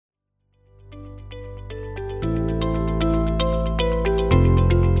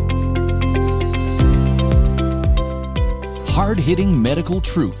hard-hitting medical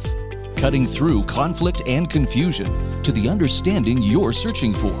truth, cutting through conflict and confusion to the understanding you're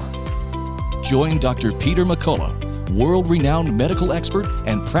searching for. Join Dr. Peter McCullough, world-renowned medical expert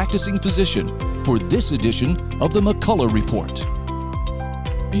and practicing physician, for this edition of the McCullough Report.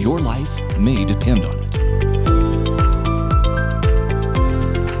 Your life may depend on it.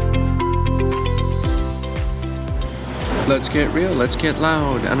 Let's get real, let's get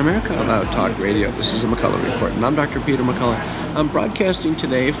loud on America Out Loud Talk Radio. This is the McCullough Report, and I'm Dr. Peter McCullough. I'm broadcasting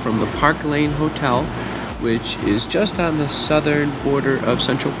today from the Park Lane Hotel, which is just on the southern border of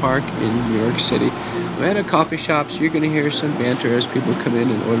Central Park in New York City. We're at a coffee shop, so you're going to hear some banter as people come in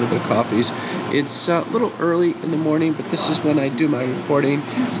and order their coffees. It's a little early in the morning, but this is when I do my reporting.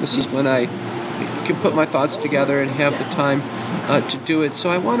 This is when I can put my thoughts together and have the time to do it. So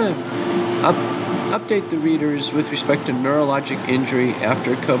I want to update the readers with respect to neurologic injury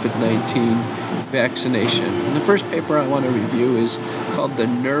after COVID-19 vaccination. And the first paper I want to review is called the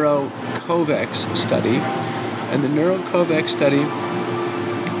NeuroCovax study. And the NeuroCovax study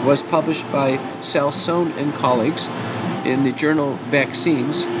was published by Salsone and colleagues in the journal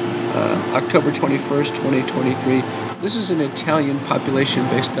Vaccines, October 21st, 2023. This is an Italian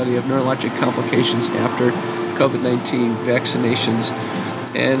population-based study of neurologic complications after COVID-19 vaccinations.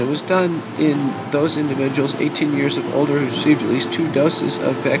 And it was done in those individuals 18 years of older who received at least 2 doses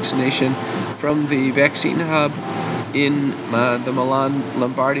of vaccination from the vaccine hub in the Milan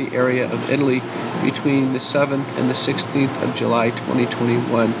Lombardy area of Italy between the 7th and the 16th of July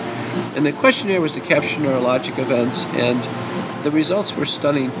 2021. And the questionnaire was to capture neurologic events, and the results were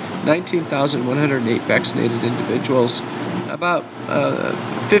stunning. 19,108 vaccinated individuals. About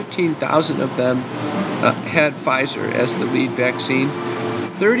 15,000 of them had Pfizer as the lead vaccine.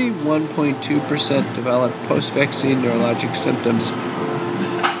 31.2% developed post-vaccine neurologic symptoms,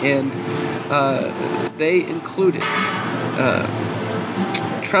 and they included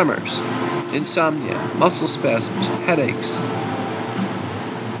tremors, insomnia, muscle spasms, headaches,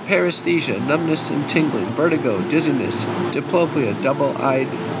 paresthesia, numbness and tingling, vertigo, dizziness, diplopia, double-eyed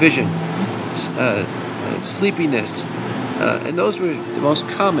vision, sleepiness, and those were the most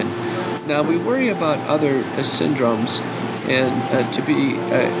common. Now, we worry about other syndromes. And to be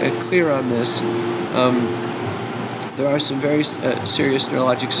clear on this, there are some very serious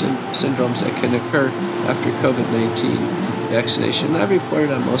neurologic syndromes that can occur after COVID-19 vaccination. And I've reported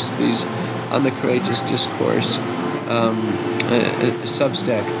on most of these on the Courageous Discourse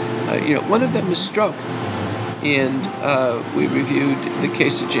Substack. One of them is stroke. And we reviewed the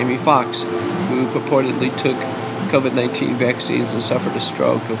case of Jamie Foxx, who purportedly took COVID-19 vaccines and suffered a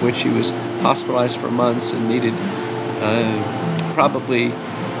stroke, of which he was hospitalized for months and needed probably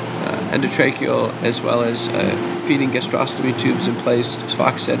endotracheal as well as feeding gastrostomy tubes in place. As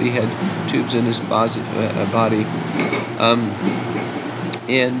Fox said, he had tubes in his body.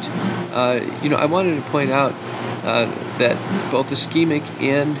 I wanted to point out that both ischemic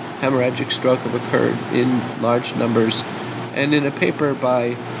and hemorrhagic stroke have occurred in large numbers. And in a paper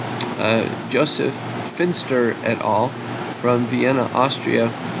by Joseph Finster et al. From Vienna,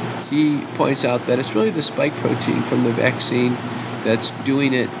 Austria, he points out that it's really the spike protein from the vaccine that's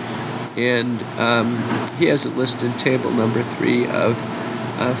doing it, and he has it listed in table number 3 of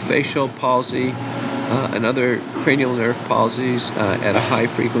facial palsy and other cranial nerve palsies at a high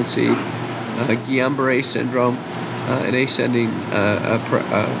frequency, Guillain-Barré syndrome, an ascending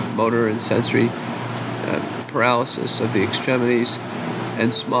motor and sensory paralysis of the extremities,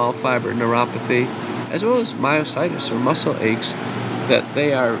 and small fiber neuropathy, as well as myositis or muscle aches, that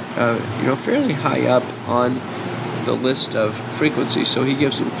they are fairly high up on the list of frequency. So he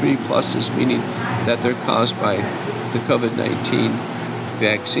gives them 3 pluses, meaning that they're caused by the COVID-19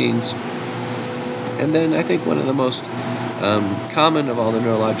 vaccines. And then I think one of the most common of all the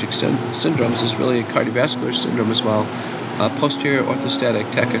neurologic syndromes is really a cardiovascular syndrome as well, posterior orthostatic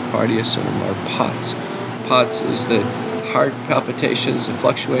tachycardia syndrome, or POTS. POTS is the heart palpitations, the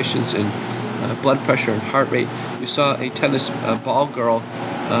fluctuations in blood pressure and heart rate. We saw a tennis ball girl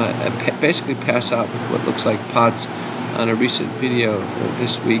basically pass out with what looks like POTS on a recent video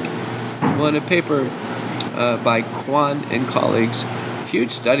this week. Well, in a paper by Kwan and colleagues,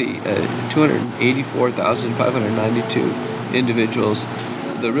 huge study, 284,592 individuals.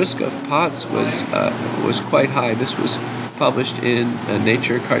 The risk of POTS was quite high. This was published in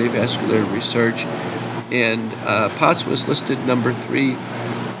Nature Cardiovascular Research, and POTS was listed number 3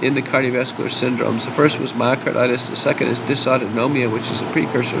 in the cardiovascular syndromes. The first was myocarditis, the second is dysautonomia, which is a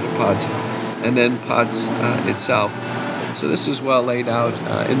precursor to POTS, and then POTS itself. So this is well laid out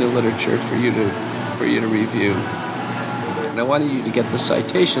in the literature for you to review. And I wanted you to get the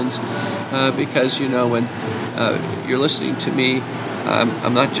citations because, when you're listening to me,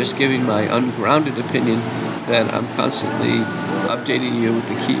 I'm not just giving my ungrounded opinion, that I'm constantly updating you with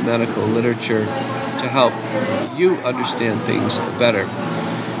the key medical literature to help you understand things better.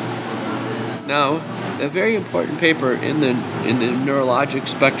 Now, a very important paper in the neurologic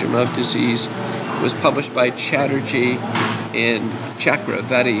spectrum of disease was published by Chatterjee and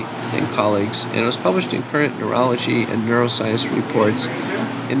Chakravarty and colleagues, and it was published in Current Neurology and Neuroscience Reports.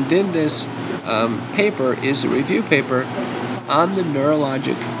 And then this paper is a review paper on the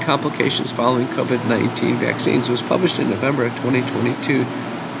neurologic complications following COVID-19 vaccines. It was published in November of 2022.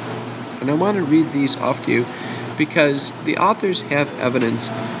 And I want to read these off to you because the authors have evidence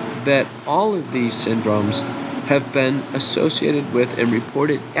that all of these syndromes have been associated with and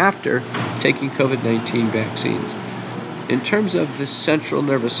reported after taking COVID-19 vaccines. In terms of the central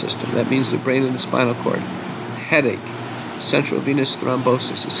nervous system, that means the brain and the spinal cord, headache, central venous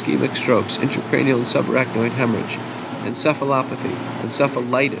thrombosis, ischemic strokes, intracranial and subarachnoid hemorrhage, encephalopathy,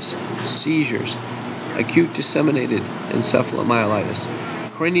 encephalitis, seizures, acute disseminated encephalomyelitis,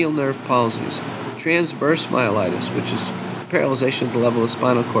 cranial nerve palsies, transverse myelitis, which is paralyzation at the level of the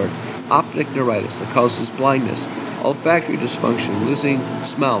spinal cord, optic neuritis that causes blindness, olfactory dysfunction, losing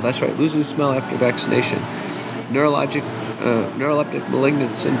smell, that's right, losing smell after vaccination, neuroleptic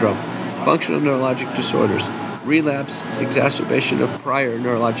malignant syndrome, functional neurologic disorders, relapse, exacerbation of prior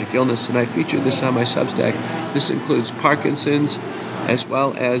neurologic illness, and I feature this on my Substack. This includes Parkinson's as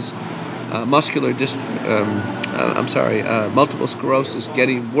well as multiple sclerosis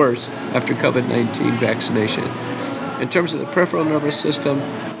getting worse after COVID-19 vaccination. In terms of the peripheral nervous system,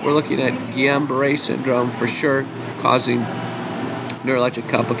 we're looking at Guillain-Barré syndrome for sure, causing neurologic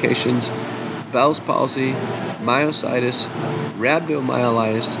complications, Bell's palsy, myositis,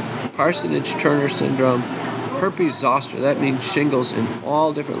 rhabdomyolysis, Parsonage-Turner syndrome, herpes zoster, that means shingles in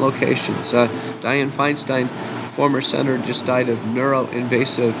all different locations. Dianne Feinstein, former senator, just died of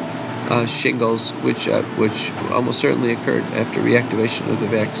neuroinvasive shingles, which almost certainly occurred after reactivation of the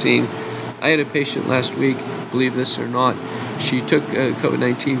vaccine. I had a patient last week, believe this or not, she took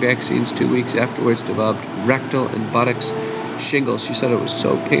COVID-19 vaccines 2 weeks afterwards, developed rectal and buttocks shingles. She said it was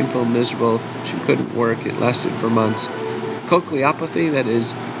so painful, miserable, she couldn't work. It lasted for months. Cochleopathy, that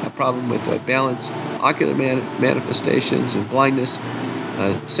is a problem with balance, ocular manifestations and blindness,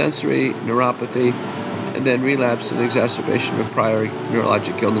 sensory neuropathy, and then relapse and exacerbation of prior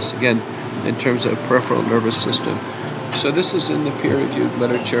neurologic illness, again, in terms of peripheral nervous system. So this is in the peer-reviewed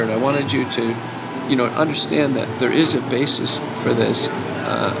literature, and I wanted you to, understand that there is a basis for this.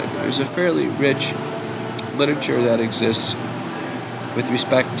 There's a fairly rich literature that exists with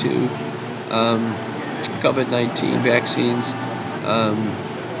respect to COVID-19 vaccines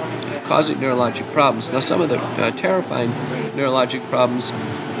causing neurologic problems. Now, some of the terrifying neurologic problems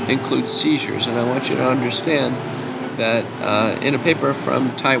include seizures, and I want you to understand that in a paper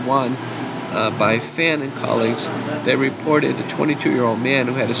from Taiwan by Fan and colleagues, they reported a 22-year-old man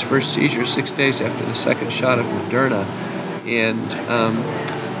who had his first seizure 6 days after the second shot of Moderna, and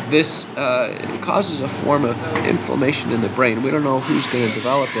this causes a form of inflammation in the brain. We don't know who's going to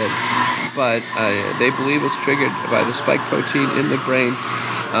develop it, but they believe it's triggered by the spike protein in the brain.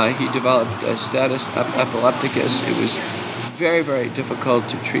 He developed status epilepticus. It was very, very difficult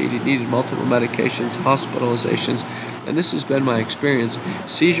to treat. He needed multiple medications, hospitalizations, and this has been my experience.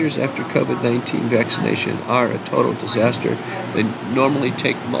 Seizures after COVID-19 vaccination are a total disaster. They normally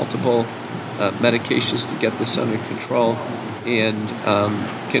take multiple medications to get this under control, and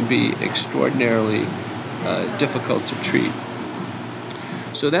can be extraordinarily difficult to treat.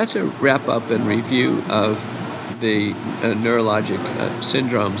 So that's a wrap-up and review of the neurologic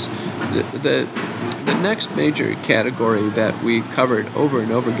syndromes. The next major category that we covered over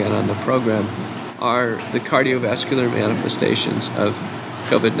and over again on the program are the cardiovascular manifestations of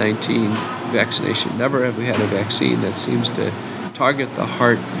COVID-19 vaccination. Never have we had a vaccine that seems to target the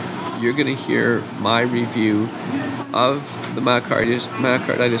heart. You're going to hear my review of the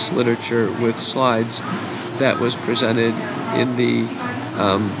myocarditis literature with slides that was presented in the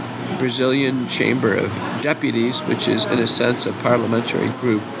Brazilian Chamber of Deputies, which is in a sense a parliamentary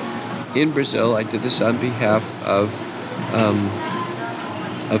group in Brazil. I did this on behalf of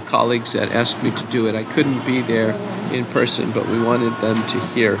colleagues that asked me to do it. I couldn't be there in person, but we wanted them to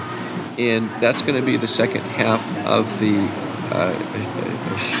hear, and that's going to be the second half of the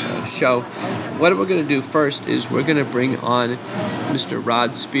show. What we're going to do first is we're going to bring on Mr.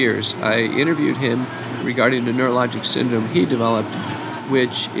 Rod Spears. I interviewed him regarding the neurologic syndrome he developed,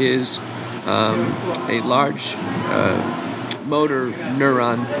 which is a large motor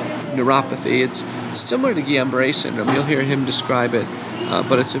neuron neuropathy. It's similar to Guillain-Barré syndrome. You'll hear him describe it,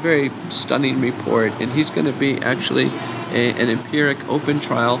 but it's a very stunning report, and he's going to be actually an empiric open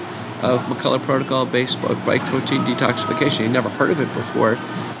trial of McCullough protocol-based spike protein detoxification. He never heard of it before,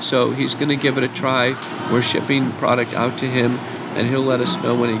 so he's going to give it a try. We're shipping product out to him, and he'll let us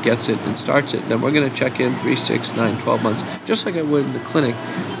know when he gets it and starts it. Then we're going to check in 3, 6, 9, 12 months, just like I would in the clinic,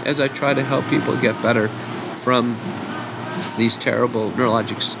 as I try to help people get better from these terrible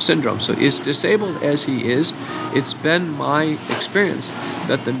neurologic syndromes. So as disabled as he is, it's been my experience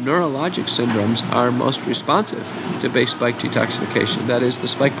that the neurologic syndromes are most responsive to base spike detoxification. That is, the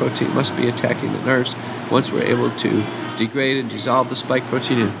spike protein must be attacking the nerves. Once we're able to degrade and dissolve the spike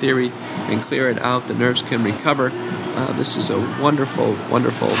protein in theory and clear it out, the nerves can recover. This is a wonderful,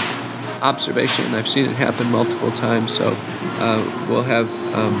 wonderful observation, and I've seen it happen multiple times. So we'll have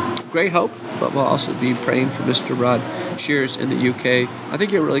great hope, but we'll also be praying for Mr. Rod Shears in the UK. I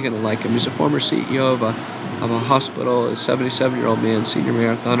think you're really going to like him. He's a former CEO of a hospital, a 77-year-old man, senior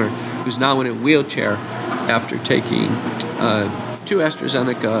marathoner, who's now in a wheelchair after taking 2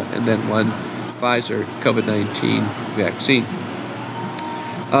 AstraZeneca and then 1 Pfizer COVID-19 vaccine.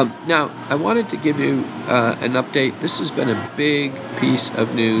 Now, I wanted to give you an update. This has been a big piece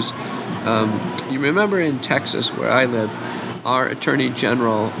of news. You remember in Texas, where I live, our Attorney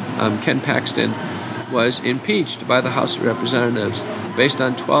General, Ken Paxton, was impeached by the House of Representatives based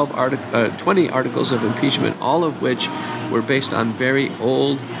on 20 articles of impeachment, all of which were based on very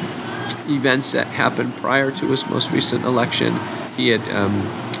old events that happened prior to his most recent election. He had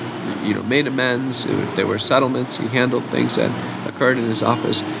made amends. There were settlements. He handled things that occurred in his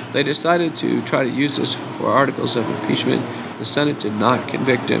office. They decided to try to use this for articles of impeachment. The Senate did not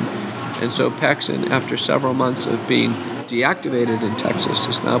convict him. And so Paxton, after several months of being deactivated in Texas,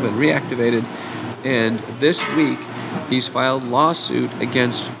 has now been reactivated. And this week, he's filed lawsuit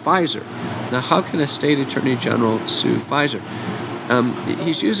against Pfizer. Now, how can a state attorney general sue Pfizer?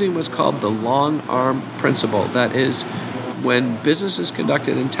 He's using what's called the long arm principle. That is, when business is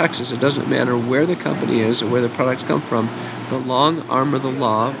conducted in Texas, it doesn't matter where the company is or where the products come from, the long arm of the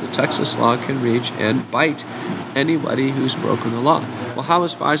law, the Texas law, can reach and bite anybody who's broken the law. Well, how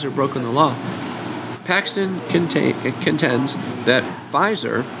has Pfizer broken the law? Paxton contends that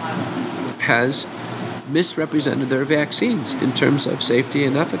Pfizer has misrepresented their vaccines in terms of safety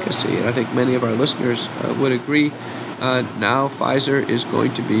and efficacy. And I think many of our listeners would agree. Now Pfizer is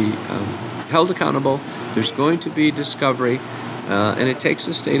going to be held accountable. There's going to be discovery, and it takes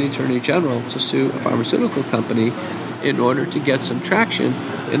a state attorney general to sue a pharmaceutical company in order to get some traction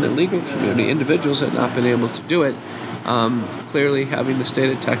in the legal community. Individuals have not been able to do it. Clearly, having the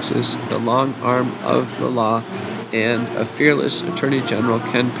state of Texas, the long arm of the law, and a fearless Attorney General,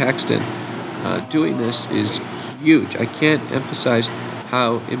 Ken Paxton, doing this is huge. I can't emphasize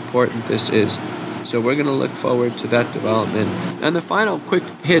how important this is. So we're going to look forward to that development. And the final quick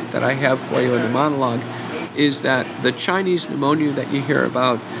hit that I have for you in the monologue is that the Chinese pneumonia that you hear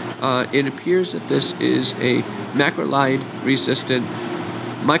about, it appears that this is a macrolide-resistant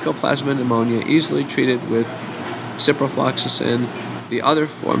mycoplasma pneumonia, easily treated with ciprofloxacin, the other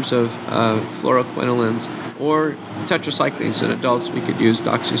forms of fluoroquinolines, or tetracyclines. In adults, we could use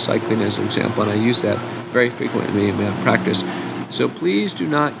doxycycline as an example, and I use that very frequently in my practice. So please do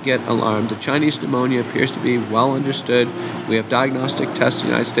not get alarmed. The Chinese pneumonia appears to be well understood. We have diagnostic tests in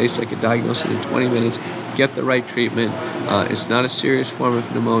the United States that can diagnose it in 20 minutes, get the right treatment. It's not a serious form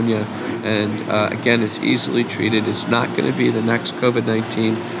of pneumonia, and again, it's easily treated. It's not going to be the next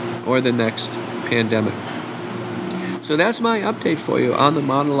COVID-19 or the next pandemic. So that's my update for you on the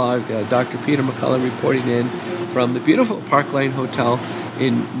monologue. Dr. Peter McCullough reporting in from the beautiful Park Lane Hotel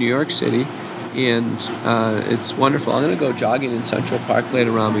in New York City. And it's wonderful. I'm going to go jogging in Central Park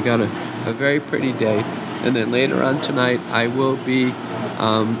later on. We got a very pretty day. And then later on tonight, I will be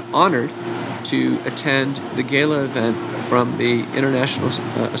honored to attend the gala event from the International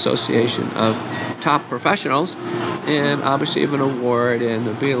Association of Top Professionals. And I'll receive an award, and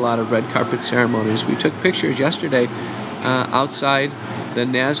there'll be a lot of red carpet ceremonies. We took pictures yesterday outside the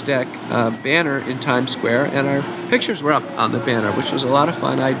NASDAQ banner in Times Square, and our pictures were up on the banner, which was a lot of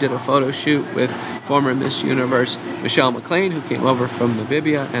fun. I did a photo shoot with former Miss Universe Michelle McLean, who came over from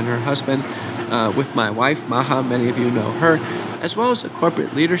Namibia, and her husband, with my wife, Maha. Many of you know her, as well as the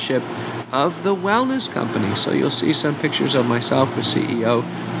corporate leadership of the wellness company. So you'll see some pictures of myself with CEO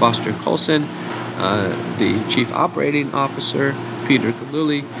Foster Colson, the Chief Operating Officer, Peter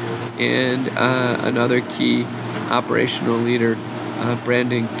Galuli, and another key operational leader,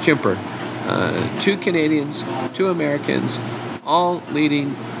 Brandon Kemper. 2 Canadians, 2 Americans, all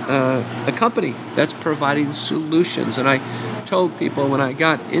leading a company that's providing solutions. And I told people when I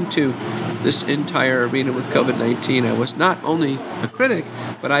got into this entire arena with COVID-19, I was not only a critic,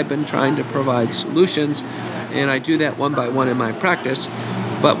 but I've been trying to provide solutions, and I do that one by one in my practice.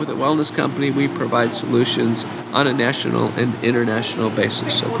 But with the Wellness Company, we provide solutions on a national and international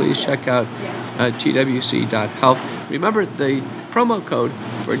basis. So please check out twc.health. Remember, the promo code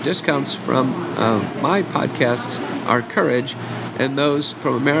for discounts from my podcasts are Courage, and those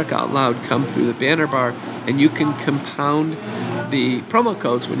from America Out Loud come through the banner bar, and you can compound the promo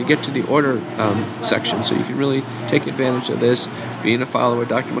codes when you get to the order section. So you can really take advantage of this, being a follower of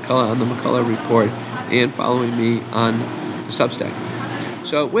Dr. McCullough on the McCullough Report and following me on Substack.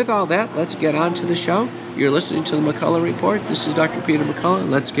 So with all that, let's get on to the show. You're listening to the McCullough Report. This is Dr. Peter McCullough.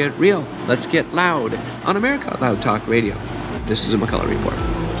 Let's get real. Let's get loud on America Out Loud Talk Radio. This is the McCullough Report.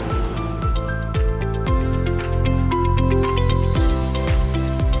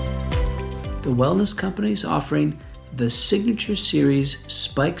 The Wellness Company is offering the Signature Series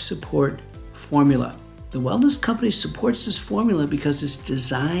Spike Support Formula. The Wellness Company supports this formula because it's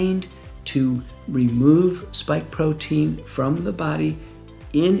designed to remove spike protein from the body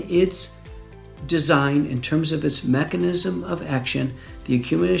in its design. In terms of its mechanism of action, the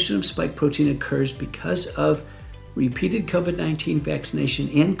accumulation of spike protein occurs because of repeated COVID-19 vaccination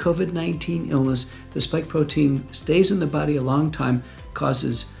and COVID-19 illness. The spike protein stays in the body a long time,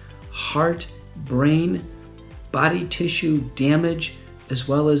 causes heart, brain, body tissue damage, as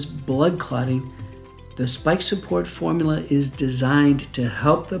well as blood clotting. The spike support formula is designed to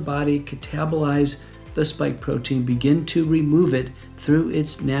help the body catabolize the spike protein, begin to remove it through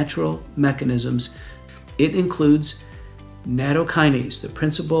its natural mechanisms. It includes nattokinase, the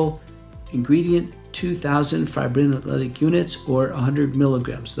principal ingredient, 2,000 fibrinolytic units or 100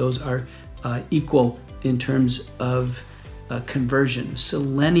 milligrams. Those are equal in terms of conversion.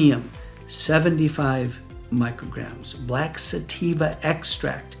 Selenium, 75 micrograms. Black sativa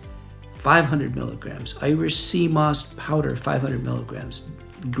extract, 500 milligrams. Irish sea moss powder, 500 milligrams.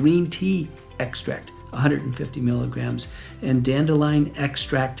 Green tea extract, 150 milligrams. And dandelion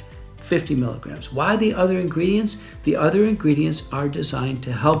extract, 50 milligrams. Why the other ingredients? The other ingredients are designed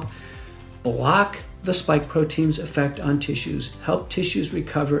to help block the spike protein's effect on tissues, help tissues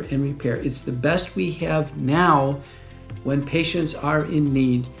recover and repair. It's the best we have now when patients are in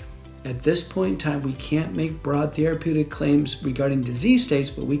need. At this point in time, we can't make broad therapeutic claims regarding disease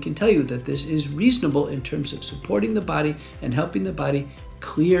states, but we can tell you that this is reasonable in terms of supporting the body and helping the body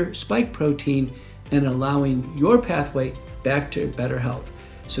clear spike protein and allowing your pathway back to better health.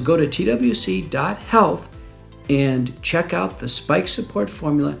 So go to twc.health and check out the spike support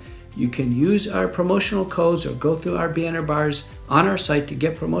formula. You can use our promotional codes or go through our banner bars on our site to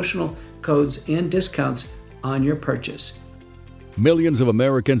get promotional codes and discounts on your purchase. Millions of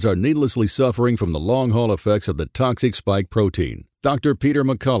Americans are needlessly suffering from the long-haul effects of the toxic spike protein. Dr. Peter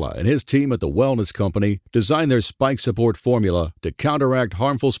McCullough and his team at the Wellness Company designed their spike support formula to counteract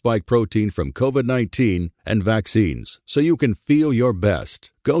harmful spike protein from COVID-19 and vaccines so you can feel your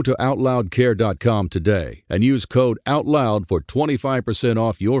best. Go to OutLoudCare.com today and use code OUTLOUD for 25%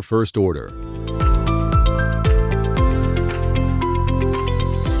 off your first order.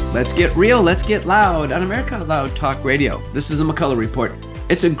 Let's get real, let's get loud on America Out Loud Talk Radio. This is the McCullough Report.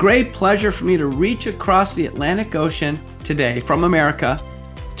 It's a great pleasure for me to reach across the Atlantic Ocean today from America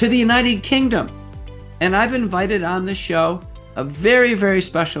to the United Kingdom. And I've invited on the show a very, very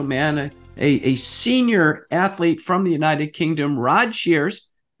special man, a senior athlete from the United Kingdom, Rod Shears,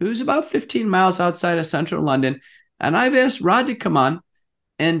 who's about 15 miles outside of central London. And I've asked Rod to come on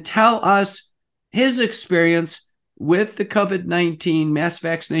and tell us his experience with the COVID-19 mass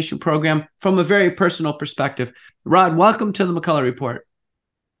vaccination program from a very personal perspective. Rod, welcome to the McCullough Report.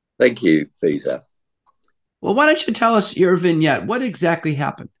 Thank you, Peter. Well, why don't you tell us your vignette? What exactly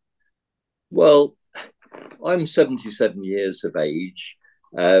happened? Well, I'm 77 years of age.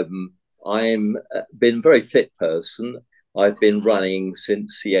 I'm been a very fit person. I've been running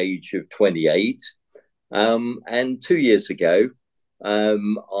since the age of 28. And 2 years ago,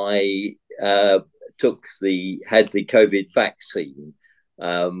 I had the COVID vaccine.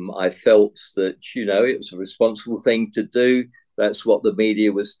 I felt that, it was a responsible thing to do. That's what the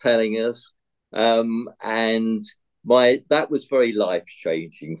media was telling us. And that was very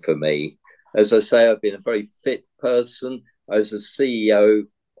life-changing for me. As I say, I've been a very fit person. I was a CEO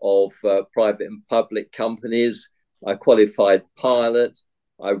of private and public companies. I qualified pilot.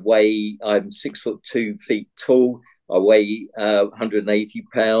 I'm 6'2" tall. I weigh 180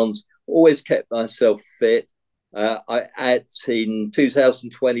 pounds. Always kept myself fit. In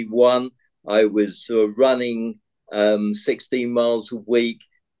 2021, I was running 16 miles a week,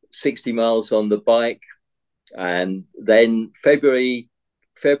 60 miles on the bike. And then February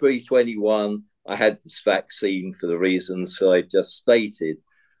 21, I had this vaccine for the reasons I just stated.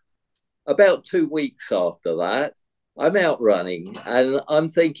 About 2 weeks after that, I'm out running and I'm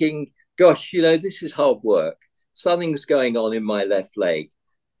thinking, gosh, this is hard work. Something's going on in my left leg.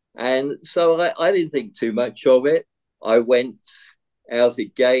 And so I didn't think too much of it. I went out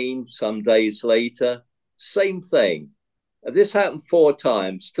again some days later, same thing. This happened 4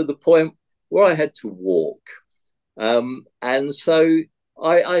 times to the point where I had to walk. And so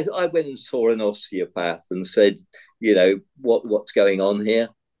I went and saw an osteopath and said, what's going on here?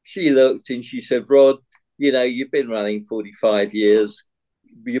 She looked and she said, Rod, you've been running 45 years.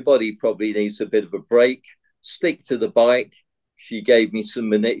 Your body probably needs a bit of a break. Stick to the bike. She gave me some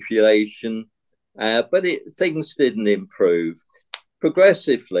manipulation, but things didn't improve.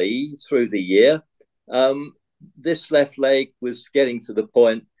 Progressively through the year, this left leg was getting to the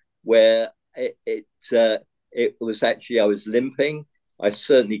point where it was actually, I was limping. I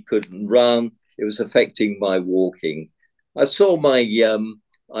certainly couldn't run. It was affecting my walking. I saw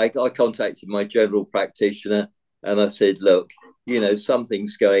I contacted my general practitioner and I said, look,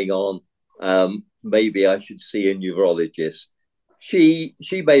 something's going on. Maybe I should see a neurologist. She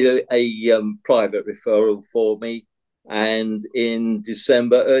made a private referral for me. And in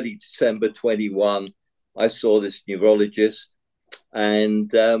early December 21, I saw this neurologist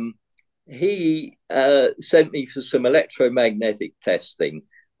and he sent me for some electromagnetic testing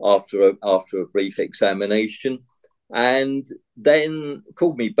after a brief examination, and then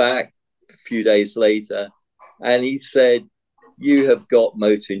called me back a few days later, and he said, "You have got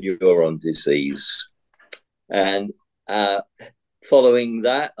motor neuron disease." And following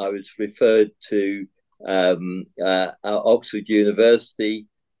that, I was referred to Oxford University,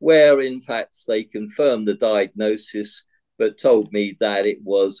 where in fact they confirmed the diagnosis, but told me that it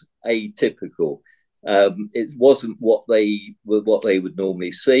was atypical. It wasn't what they would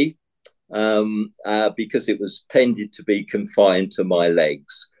normally see, because it was tended to be confined to my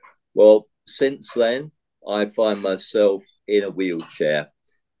legs. Well, since then, I find myself in a wheelchair.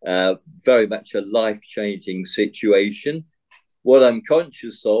 Very much a life-changing situation. What I'm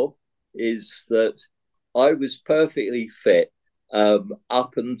conscious of is that I was perfectly fit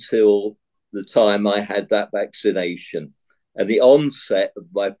up until the time I had that vaccination. And the onset of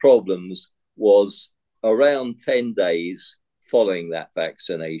my problems was around 10 days following that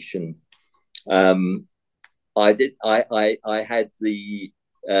vaccination. I had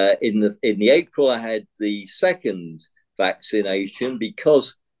in the April, I had the second vaccination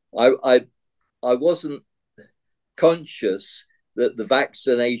because I wasn't conscious that the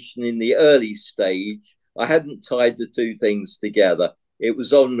vaccination in the early stage, I hadn't tied the two things together. It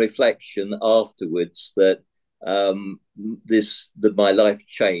was on reflection afterwards that my life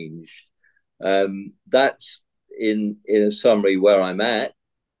changed. That's in a summary where I'm at.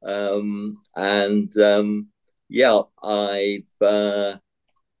 I've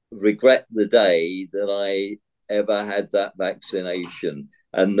regret the day that I ever had that vaccination.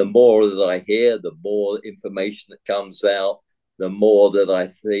 And the more that I hear, the more information that comes out, the more that I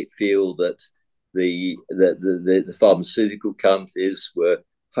feel that the pharmaceutical companies were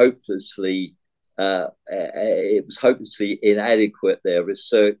hopelessly inadequate, their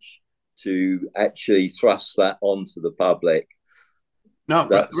research, to actually thrust that onto the public. Now,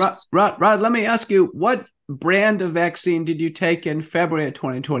 Rod, let me ask you, what brand of vaccine did you take in February of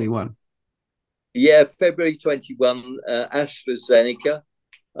 2021? Yeah, February 21, AstraZeneca.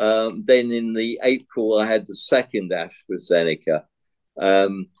 Then in the April, I had the second AstraZeneca.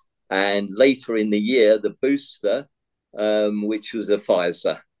 And later in the year, the booster, which was a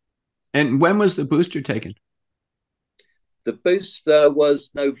Pfizer. And when was the booster taken? The booster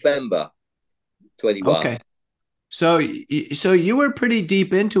was November 21. Okay. So you were pretty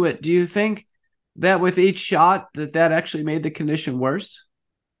deep into it. Do you think that with each shot that actually made the condition worse?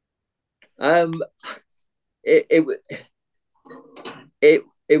 It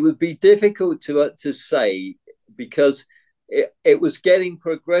would be difficult to say, because it was getting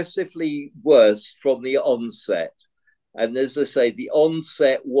progressively worse from the onset. And as I say, the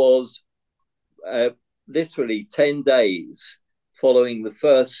onset was literally 10 days following the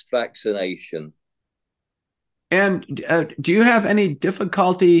first vaccination. And do you have any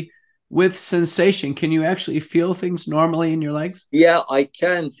difficulty with sensation? Can you actually feel things normally in your legs? Yeah, I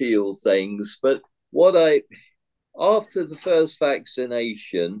can feel things, but after the first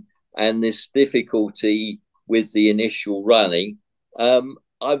vaccination and this difficulty with the initial running, I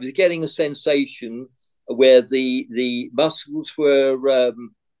was getting a sensation where the muscles were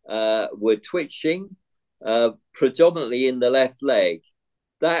twitching, predominantly in the left leg.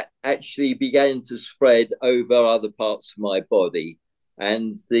 that actually began to spread over other parts of my body.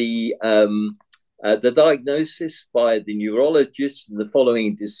 And the diagnosis by the neurologist in the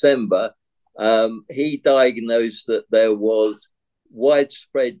following December, he diagnosed that there was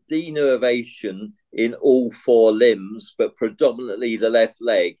widespread denervation in all four limbs, but predominantly the left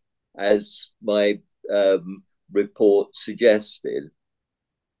leg, as my report suggested.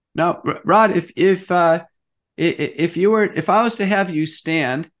 Now, Rod, if I was to have you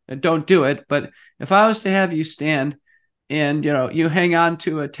stand, don't do it, but if I was to have you stand and you hang on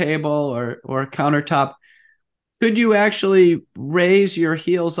to a table or a countertop, could you actually raise your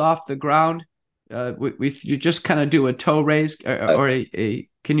heels off the ground? You just kind of do a toe raise, or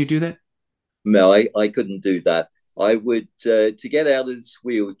can you do that? No, I couldn't do that. I would to get out of this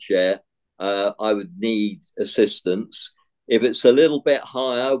wheelchair, I would need assistance. If it's a little bit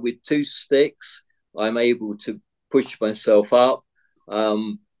higher with two sticks, I'm able to push myself up.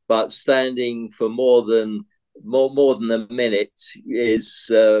 But standing for more than a minute is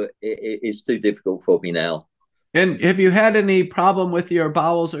too difficult for me now. And have you had any problem with your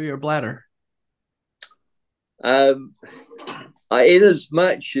bowels or your bladder? In as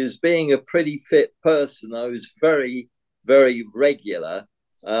much as being a pretty fit person, I was very, very regular.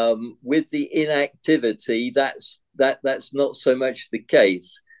 With the inactivity, that's not so much the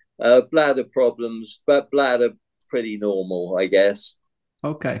case. Bladder problems, but bladder pretty normal, I guess.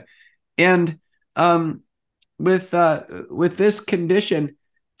 Okay, and with this condition,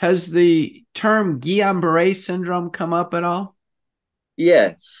 has the term Guillain-Barré syndrome come up at all?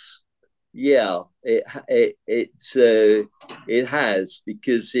 Yes, yeah, it has,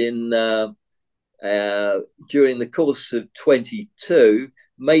 because in during the course of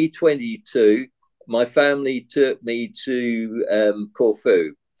May 22, my family took me to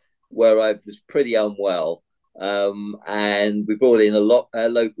Corfu, where I was pretty unwell, and we brought in a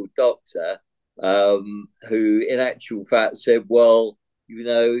local doctor, who in actual fact said, well,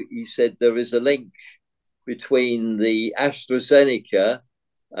 he said there is a link between the AstraZeneca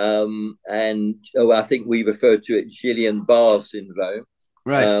and I think we refer to it Guillain-Barré syndrome,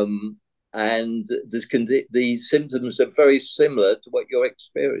 right? And the symptoms are very similar to what you're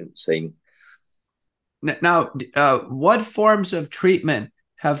experiencing. Now, what forms of treatment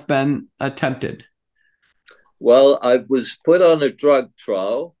have been attempted? Well, I was put on a drug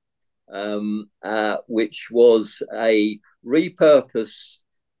trial, which was a repurposed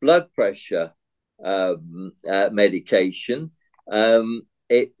blood pressure medication.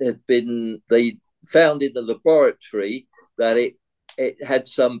 They found in the laboratory that it had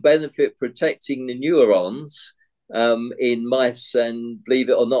some benefit protecting the neurons in mice and, believe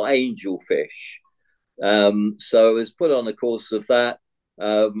it or not, angelfish. So I was put on a course of that,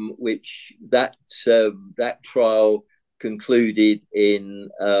 which that trial concluded in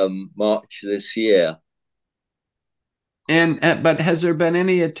March this year. But has there been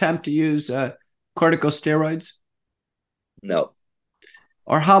any attempt to use corticosteroids? No.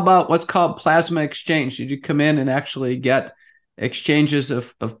 Or how about what's called plasma exchange? Did you come in and actually get exchanges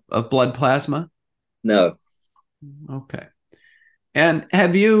of blood plasma? No. Okay. And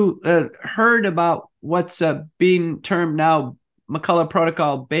have you heard about what's being termed now McCullough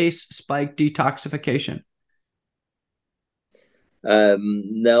protocol base spike detoxification?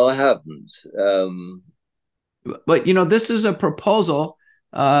 No, I haven't. But this is a proposal.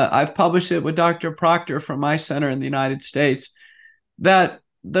 I've published it with Dr. Proctor from my center in the United States, that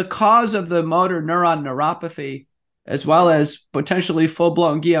the cause of the motor neuron neuropathy, as well as potentially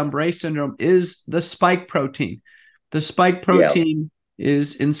full-blown Guillain-Barré syndrome, is the spike protein. The spike protein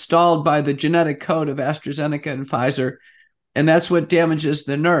is installed by the genetic code of AstraZeneca and Pfizer, and that's what damages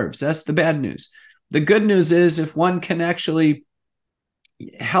the nerves. That's the bad news. The good news is if one can actually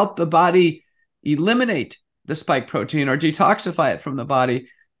help the body eliminate the spike protein or detoxify it from the body,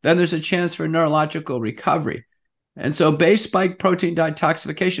 then there's a chance for neurological recovery. And so base spike protein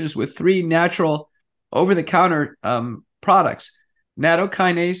detoxification is with 3 natural over-the-counter products: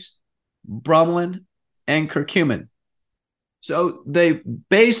 nattokinase, bromelain, and curcumin. So the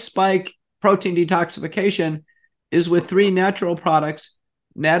base spike protein detoxification is with 3 natural products: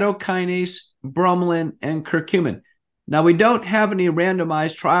 nattokinase, bromelain, and curcumin. Now, we don't have any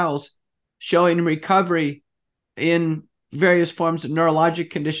randomized trials showing recovery in various forms of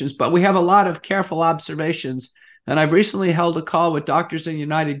neurologic conditions, but we have a lot of careful observations. And I've recently held a call with doctors in the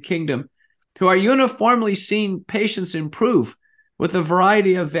United Kingdom who are uniformly seeing patients improve with a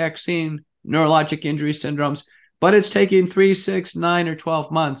variety of vaccine neurologic injury syndromes, but it's taking 3, 6, 9, or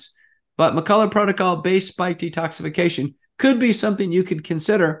 12 months. But McCullough protocol base spike detoxification could be something you could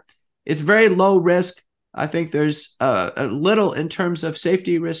consider. It's very low risk. I think there's a little in terms of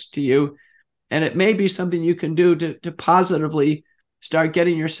safety risk to you, and it may be something you can do to positively start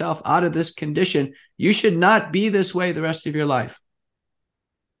getting yourself out of this condition. You should not be this way the rest of your life.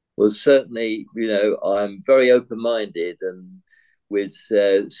 Well, certainly, I'm very open-minded and with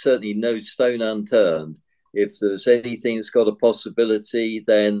certainly no stone unturned. If there's anything that's got a possibility,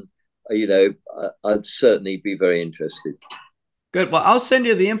 then, I'd certainly be very interested. Good. Well, I'll send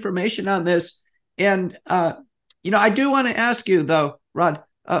you the information on this. And, I do want to ask you, though, Rod,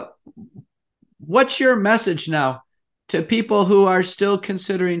 what's your message now to people who are still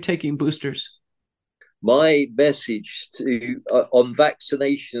considering taking boosters? My message on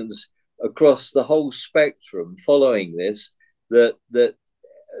vaccinations across the whole spectrum following this, that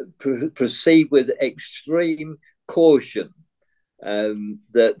proceed with extreme caution.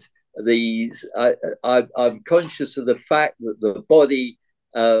 That I'm conscious of the fact that the body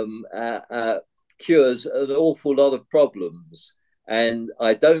cures an awful lot of problems, and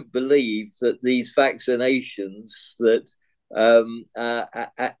I don't believe that these vaccinations that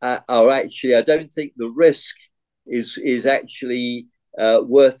are actually, I don't think the risk is actually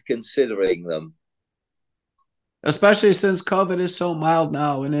worth considering them. Especially since COVID is so mild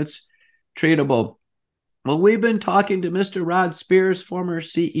now and it's treatable. Well, we've been talking to Mr. Rod Spears, former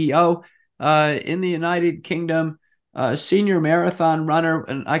CEO in the United Kingdom, senior marathon runner.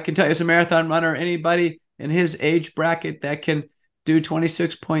 And I can tell you, as a marathon runner, anybody in his age bracket that can do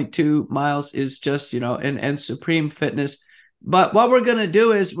 26.2 miles is just, and supreme fitness. But what we're going to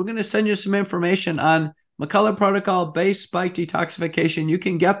do is we're going to send you some information on McCullough protocol-based spike detoxification. You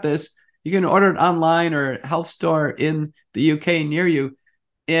can get this. You can order it online or health store in the UK near you.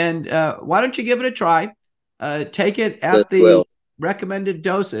 And why don't you give it a try? Take it at the recommended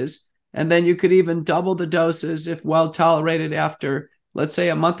doses, and then you could even double the doses if well tolerated after, let's say,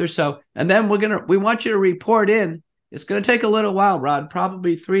 a month or so. And then we want you to report in. It's going to take a little while, Rod,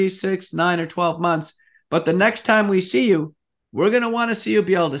 probably 3, 6, 9, or 12 months. But the next time we see you, we're going to want to see you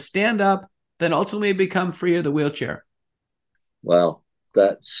be able to stand up, then ultimately become free of the wheelchair. Well,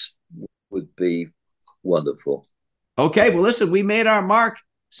 that would be wonderful. Okay, well, listen, we made our mark,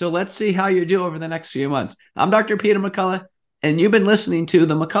 so let's see how you do over the next few months. I'm Dr. Peter McCullough, and you've been listening to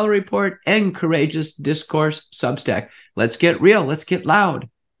the McCullough Report and Courageous Discourse Substack. Let's get real, let's get loud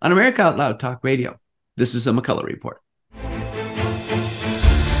on America Out Loud Talk Radio. This is the McCullough Report.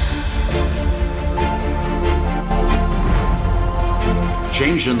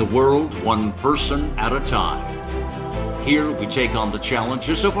 Changing the world one person at a time. Here we take on the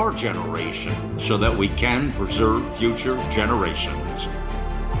challenges of our generation so that we can preserve future generations.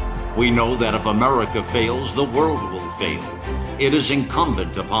 We know that if America fails, the world will fail. It is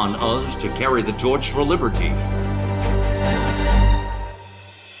incumbent upon us to carry the torch for liberty.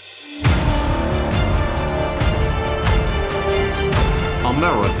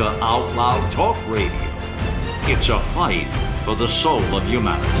 America Out Loud Talk Radio. It's a fight for the soul of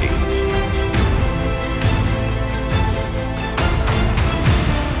humanity.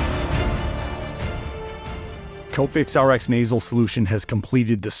 Cofix RX nasal solution has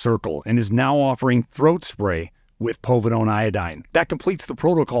completed the circle and is now offering throat spray with povidone iodine. That completes the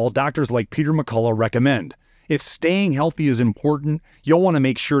protocol doctors like Peter McCullough recommend. If staying healthy is important, you'll want to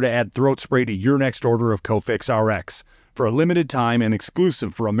make sure to add throat spray to your next order of Cofix RX. For a limited time and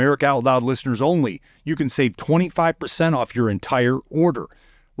exclusive for America Out Loud listeners only, you can save 25% off your entire order.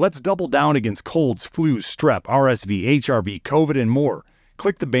 Let's double down against colds, flus, strep, RSV, HRV, COVID, and more.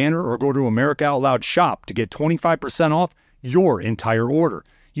 Click the banner or go to America Out Loud shop to get 25% off your entire order.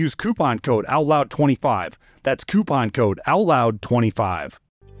 Use coupon code OUTLOUD25. That's coupon code OUTLOUD25.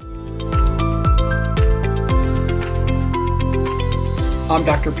 I'm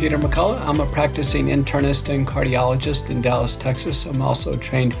Dr. Peter McCullough. I'm a practicing internist and cardiologist in Dallas, Texas. I'm also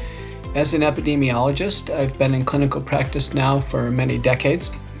trained as an epidemiologist. I've been in clinical practice now for many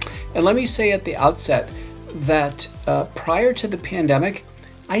decades. And let me say at the outset that prior to the pandemic,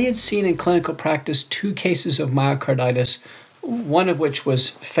 I had seen in clinical practice 2 cases of myocarditis, one of which was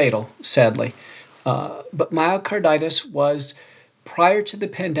fatal, sadly. But myocarditis was, prior to the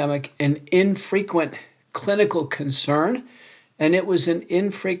pandemic, an infrequent clinical concern, and it was an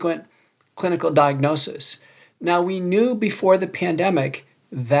infrequent clinical diagnosis. Now, we knew before the pandemic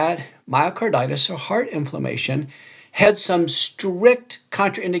that myocarditis or heart inflammation had some strict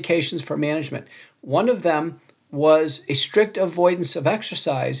contraindications for management. One of them was a strict avoidance of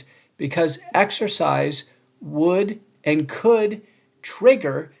exercise because exercise would and could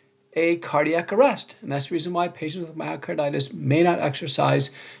trigger a cardiac arrest. And that's the reason why patients with myocarditis may not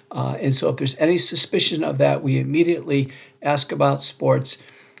exercise. And so if there's any suspicion of that, we immediately ask about sports.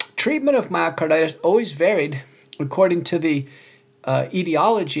 treatment of myocarditis always varied according to the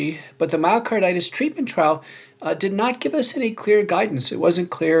etiology, but the myocarditis treatment trial did not give us any clear guidance. It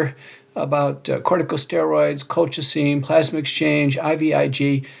wasn't clear about corticosteroids, colchicine, plasma exchange,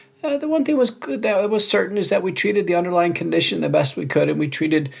 IVIG. The one thing that was certain is that we treated the underlying condition the best we could, and we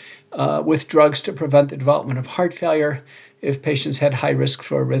treated with drugs to prevent the development of heart failure. If patients had high risk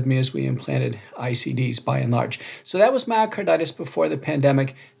for arrhythmias, we implanted ICDs by and large. So that was myocarditis before the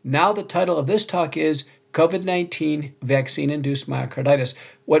pandemic. Now the title of this talk is COVID-19 Vaccine-Induced Myocarditis.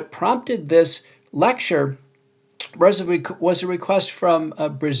 What prompted this lecture was a request from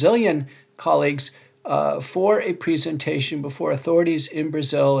Brazilian colleagues for a presentation before authorities in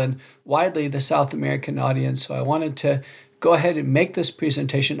Brazil and widely the South American audience. So I wanted to go ahead and make this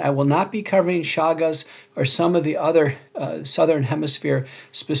presentation. I will not be covering Chagas or some of the other Southern Hemisphere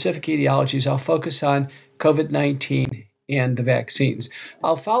specific etiologies. I'll focus on COVID-19 and the vaccines.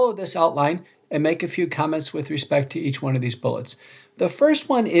 I'll follow this outline and make a few comments with respect to each one of these bullets. The first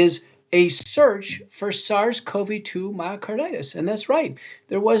one is a search for SARS-CoV-2 myocarditis. And that's right.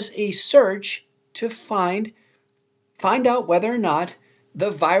 There was a search to find out whether or not the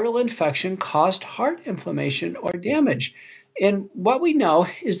viral infection caused heart inflammation or damage. And what we know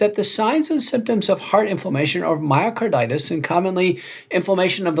is that the signs and symptoms of heart inflammation or myocarditis, and commonly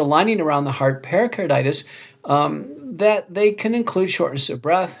inflammation of the lining around the heart, pericarditis, that they can include shortness of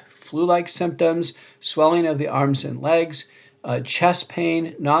breath, flu-like symptoms, swelling of the arms and legs, chest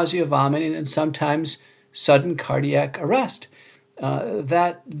pain, nausea, vomiting, and sometimes sudden cardiac arrest.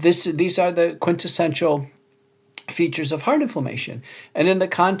 These are the quintessential features of heart inflammation. And in the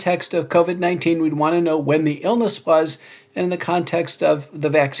context of COVID-19, we'd want to know when the illness was. And in the context of the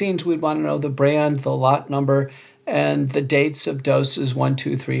vaccines, we'd want to know the brand, the lot number, and the dates of doses 1,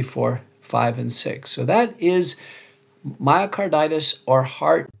 2, 3, 4, 5, and 6. So that is myocarditis or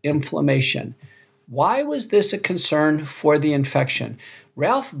heart inflammation. Why was this a concern for the infection?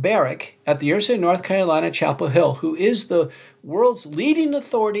 Ralph Barrick at the University of North Carolina, Chapel Hill, who is the world's leading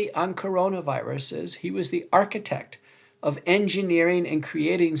authority on coronaviruses, he was the architect of engineering and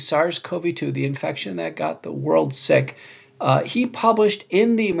creating SARS-CoV-2, the infection that got the world sick. He published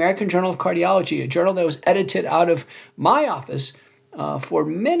in the American Journal of Cardiology, a journal that was edited out of my office for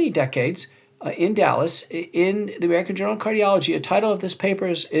many decades in Dallas, in the American Journal of Cardiology. The title of this paper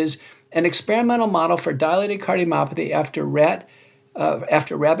is An Experimental Model for Dilated Cardiomyopathy After Rabbit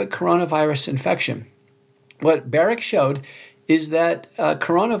Coronavirus Infection. What Barrick showed is that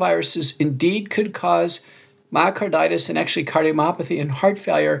coronaviruses indeed could cause myocarditis and actually cardiomyopathy and heart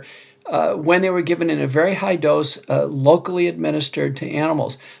failure when they were given in a very high dose, locally administered to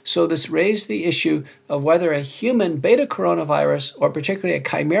animals. So this raised the issue of whether a human beta coronavirus, or particularly a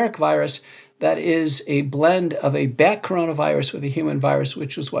chimeric virus that is a blend of a bat coronavirus with a human virus,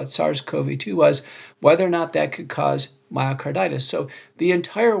 which was what SARS-CoV-2 was, whether or not that could cause myocarditis. So the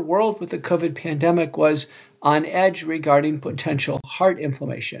entire world with the COVID pandemic was on edge regarding potential heart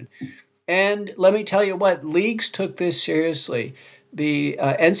inflammation. And let me tell you what, leagues took this seriously. The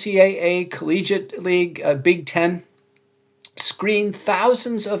NCAA, Collegiate League, Big Ten, screened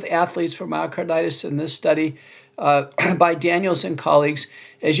thousands of athletes for myocarditis in this study by Daniels and colleagues.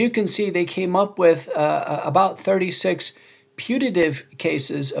 As you can see, they came up with about 36 putative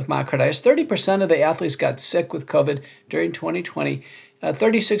cases of myocarditis. 30% of the athletes got sick with COVID during 2020.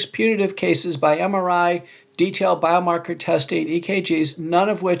 36 putative cases by MRI, detailed biomarker testing, EKGs, none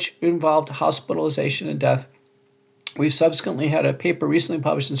of which involved hospitalization and death. We've subsequently had a paper recently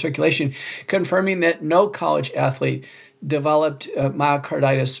published in Circulation confirming that no college athlete developed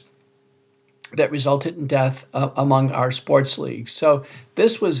myocarditis that resulted in death among our sports leagues. So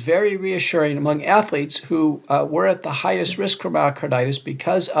this was very reassuring among athletes who were at the highest risk for myocarditis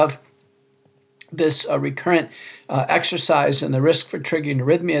because of this recurrent exercise and the risk for triggering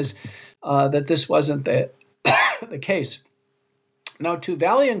arrhythmias, that this wasn't the case. Now,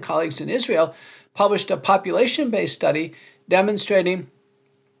 Tuvali and colleagues in Israel published a population-based study demonstrating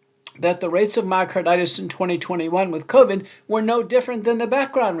that the rates of myocarditis in 2021 with COVID were no different than the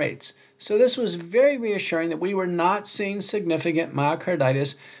background rates. So this was very reassuring that we were not seeing significant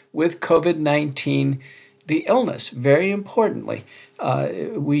myocarditis with COVID-19, the illness, very importantly.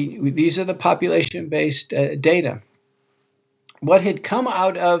 These are the population-based data. What had come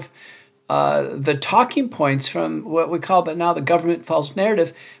out of the talking points from what we call now the government false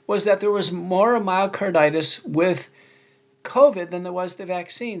narrative was that there was more myocarditis with COVID than there was the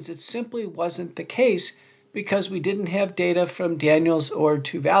vaccines. It simply wasn't the case because we didn't have data from Daniels or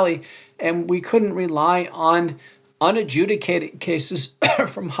Tuvali, and we couldn't rely on unadjudicated cases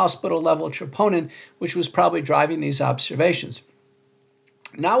from hospital-level troponin, which was probably driving these observations.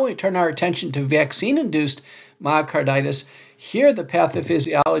 Now we turn our attention to vaccine-induced myocarditis. Here the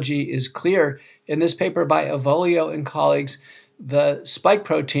pathophysiology is clear. In this paper by Avolio and colleagues, the spike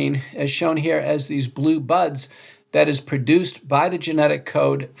protein, as shown here as these blue buds, that is produced by the genetic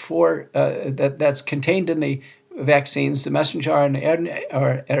code for that's contained in the vaccines, the messenger RNA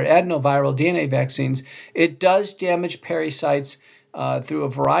or adenoviral DNA vaccines, it does damage pericytes through a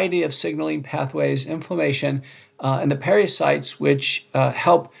variety of signaling pathways, inflammation, and the pericytes, which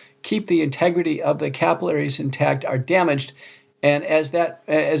help keep the integrity of the capillaries intact, are damaged. And as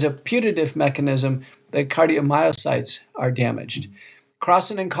a putative mechanism, the cardiomyocytes are damaged.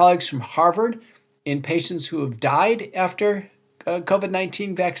 Crossan and colleagues from Harvard, in patients who have died after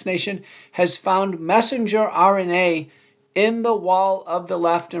COVID-19 vaccination, has found messenger RNA in the wall of the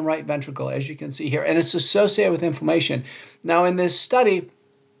left and right ventricle, as you can see here, and it's associated with inflammation. Now, in this study,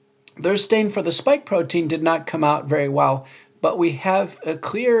 their stain for the spike protein did not come out very well, but we have a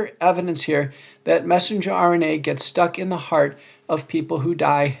clear evidence here that messenger RNA gets stuck in the heart of people who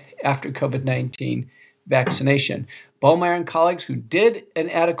die after COVID-19 vaccination. Bowmeyer and colleagues, who did an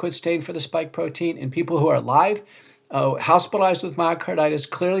adequate stain for the spike protein in people who are alive, hospitalized with myocarditis,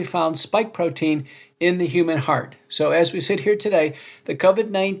 clearly found spike protein in the human heart. So as we sit here today, the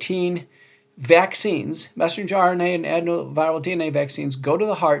COVID-19 vaccines, messenger RNA and adenoviral DNA vaccines, go to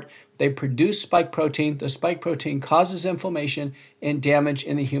the heart. They produce spike protein. The spike protein causes inflammation and damage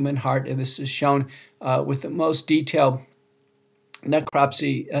in the human heart. And this is shown with the most detailed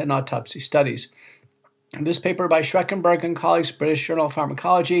necropsy and autopsy studies. This paper by Schreckenberg and colleagues, British Journal of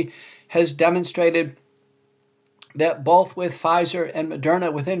Pharmacology, has demonstrated that both with Pfizer and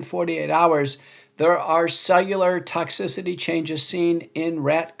Moderna, within 48 hours, there are cellular toxicity changes seen in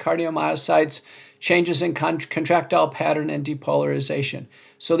rat cardiomyocytes, changes in contractile pattern and depolarization.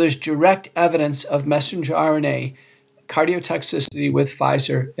 So there's direct evidence of messenger RNA cardiotoxicity with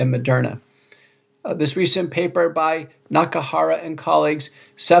Pfizer and Moderna. This recent paper by Nakahara and colleagues,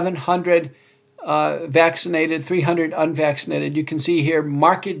 700 vaccinated, 300 unvaccinated. You can see here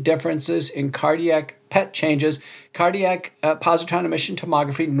marked differences in cardiac PET changes, cardiac positron emission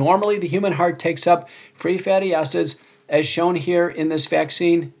tomography. Normally, the human heart takes up free fatty acids, as shown here in this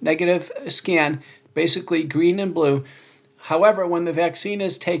vaccine negative scan, basically green and blue. However, when the vaccine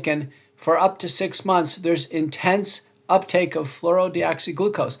is taken for up to 6 months, there's intense uptake of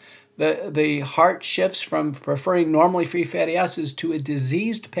fluorodeoxyglucose. The heart shifts from preferring normally free fatty acids to a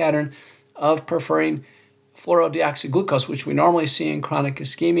diseased pattern of preferring fluorodeoxyglucose, which we normally see in chronic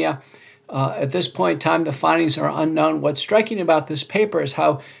ischemia. At this point in time, the findings are unknown. What's striking about this paper is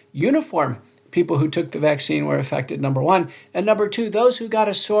how uniform people who took the vaccine were affected, number one. And number two, those who got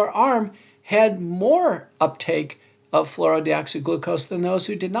a sore arm had more uptake of fluorodeoxyglucose than those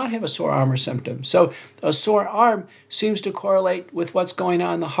who did not have a sore arm or symptom. So a sore arm seems to correlate with what's going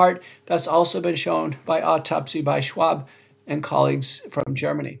on in the heart. That's also been shown by autopsy by Schwab and colleagues from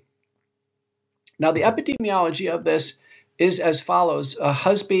Germany. Now, the epidemiology of this is as follows.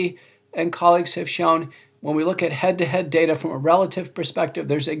 Husby and colleagues have shown, when we look at head-to-head data from a relative perspective,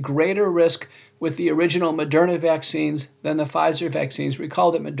 there's a greater risk with the original Moderna vaccines than the Pfizer vaccines.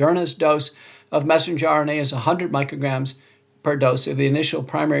 Recall that Moderna's dose of messenger RNA is 100 micrograms per dose of the initial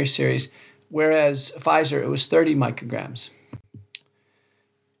primary series, whereas Pfizer, it was 30 micrograms.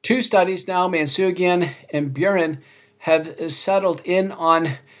 Two studies now, Mansugian and Buren, have settled in on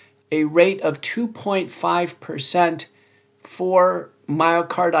a rate of 2.5% for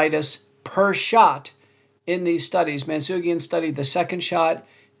myocarditis per shot in these studies. Mansugian studied the second shot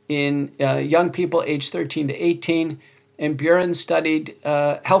in young people aged 13 to 18, and Buren studied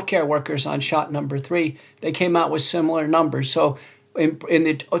healthcare workers on shot number 3. They came out with similar numbers. So in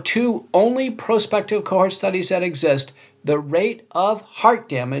the two only prospective cohort studies that exist, the rate of heart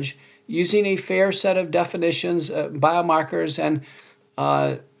damage using a fair set of definitions, biomarkers, and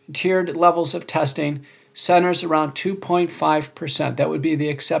tiered levels of testing centers around 2.5%. That would be the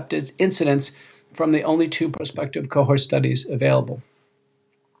accepted incidence from the only two prospective cohort studies available.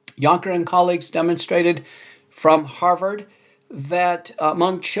 Yonker and colleagues demonstrated from Harvard that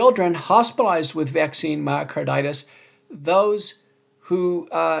among children hospitalized with vaccine myocarditis, those who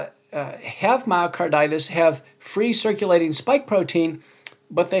have myocarditis have free circulating spike protein,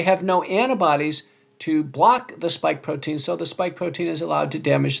 but they have no antibodies to block the spike protein, so the spike protein is allowed to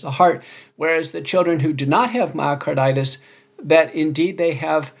damage the heart. Whereas the children who do not have myocarditis, that indeed they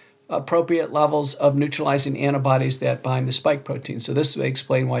have appropriate levels of neutralizing antibodies that bind the spike protein. So this may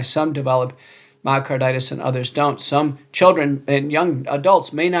explain why some develop myocarditis and others don't. Some children and young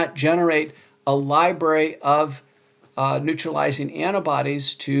adults may not generate a library of neutralizing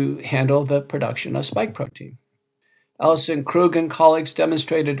antibodies to handle the production of spike protein. Ellison Krug and colleagues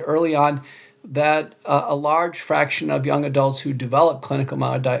demonstrated early on that a large fraction of young adults who develop clinical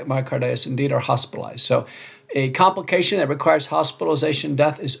myocarditis indeed are hospitalized. So a complication that requires hospitalization,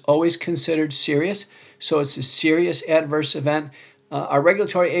 death, is always considered serious. So it's a serious adverse event. Our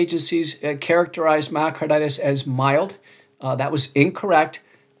regulatory agencies characterized myocarditis as mild. That was incorrect,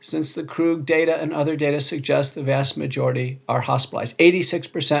 since the Krug data and other data suggest the vast majority are hospitalized.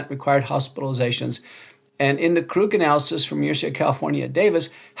 86% required hospitalizations. And in the Krug analysis from University of California at Davis,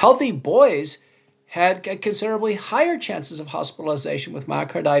 healthy boys had considerably higher chances of hospitalization with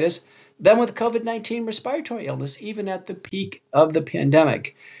myocarditis than with COVID-19 respiratory illness, even at the peak of the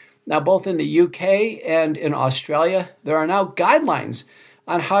pandemic. Now, both in the UK and in Australia, there are now guidelines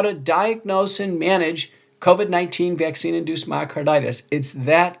on how to diagnose and manage COVID-19 vaccine-induced myocarditis. It's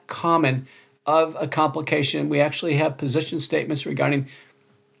that common of a complication. We actually have position statements regarding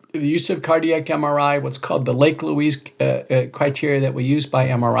the use of cardiac MRI, what's called the Lake Louise criteria that we use by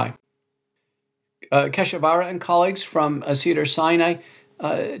MRI. Keshavara and colleagues from Cedars-Sinai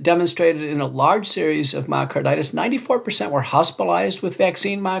demonstrated in a large series of myocarditis, 94% were hospitalized with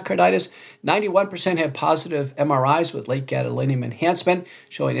vaccine myocarditis, 91% had positive MRIs with late gadolinium enhancement,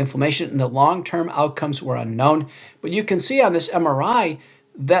 showing inflammation, and the long-term outcomes were unknown. But you can see on this MRI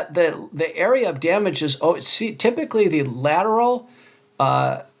that the area of damage is typically the lateral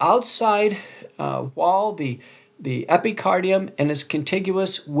outside wall, the epicardium, and is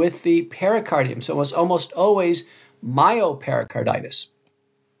contiguous with the pericardium. So it's almost always myopericarditis.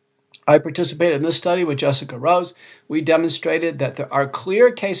 I participated in this study with Jessica Rose. We demonstrated that there are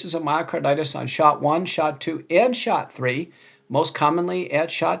clear cases of myocarditis on shot 1, shot 2, and shot 3, most commonly at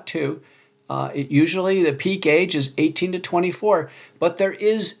shot 2. Usually the peak age is 18 to 24, but there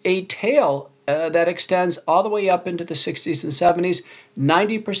is a tail that extends all the way up into the 60s and 70s.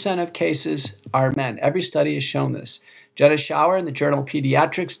 90% of cases are men. Every study has shown this. Jenna Schauer in the journal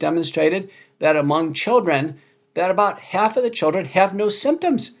Pediatrics demonstrated that among children, that about half of the children have no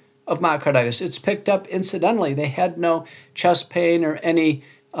symptoms of myocarditis. It's picked up incidentally. They had no chest pain or any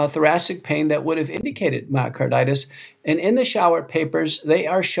thoracic pain that would have indicated myocarditis. And in the Schauer papers, they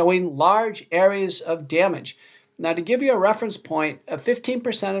are showing large areas of damage. Now, to give you a reference point,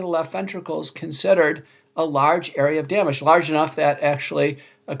 15% of the left ventricle is considered a large area of damage, large enough that actually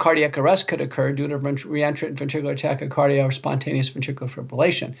a cardiac arrest could occur due to reentrant ventricular tachycardia or spontaneous ventricular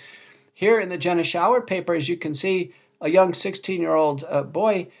fibrillation. Here in the Jenna Schauer paper, as you can see, a young 16-year-old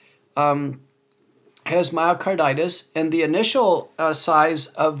boy has myocarditis, and the initial size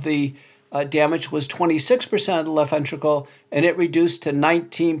of the damage was 26% of the left ventricle, and it reduced to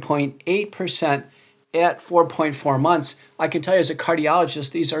 19.8% at 4.4 months. I can tell you as a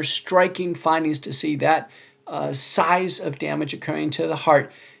cardiologist, these are striking findings to see that size of damage occurring to the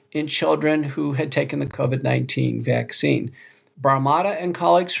heart in children who had taken the COVID-19 vaccine. Barmada and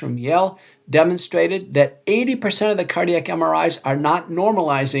colleagues from Yale demonstrated that 80% of the cardiac MRIs are not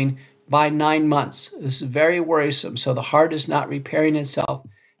normalizing by 9 months. This is very worrisome. So the heart is not repairing itself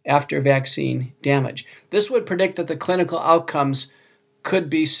after vaccine damage. This would predict that the clinical outcomes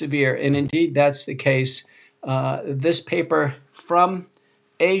could be severe, and indeed that's the case. This paper from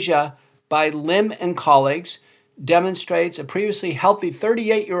Asia by Lim and colleagues demonstrates a previously healthy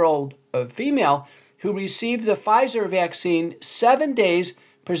 38-year-old female who received the Pfizer vaccine 7 days,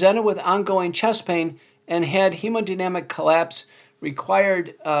 presented with ongoing chest pain, and had hemodynamic collapse,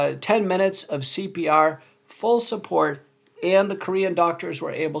 required 10 minutes of CPR, full support, and the Korean doctors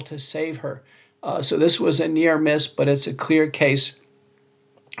were able to save her. So this was a near miss, but it's a clear case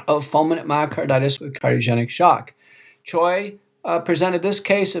of fulminant myocarditis with cardiogenic shock. Choi presented this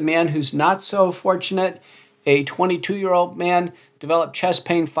case, a man who's not so fortunate. A 22-year-old man developed chest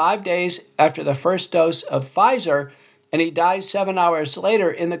pain 5 days after the first dose of Pfizer, and he died 7 hours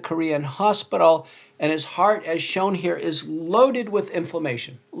later in the Korean hospital. And his heart, as shown here, is loaded with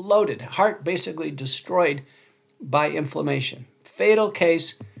inflammation. Loaded. Heart basically destroyed by inflammation. Fatal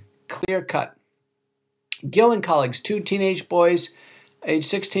case, clear cut. Gill and colleagues, 2 teenage boys, age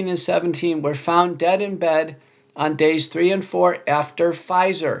 16 and 17, were found dead in bed on days 3 and 4 after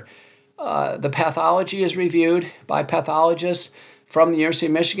Pfizer. The pathology is reviewed by pathologists from the University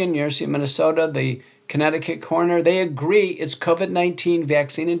of Michigan, University of Minnesota, the Connecticut coroner. They agree it's COVID-19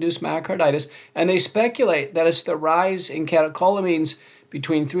 vaccine-induced myocarditis, and they speculate that it's the rise in catecholamines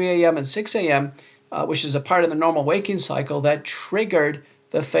between 3 a.m. and 6 a.m., which is a part of the normal waking cycle, that triggered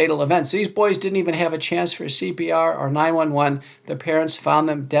the fatal events. These boys didn't even have a chance for CPR or 911. The parents found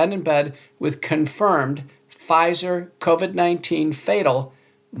them dead in bed with confirmed Pfizer COVID-19 fatal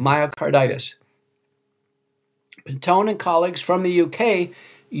myocarditis. Pintone and colleagues from the UK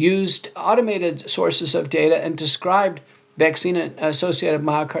used automated sources of data and described vaccine-associated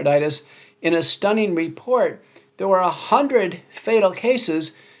myocarditis. In a stunning report, there were 100 fatal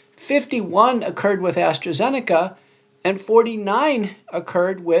cases. 51 occurred with AstraZeneca, and 49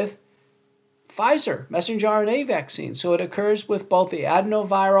 occurred with Pfizer messenger RNA vaccine. So it occurs with both the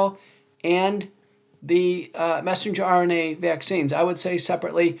adenoviral and the messenger RNA vaccines. I would say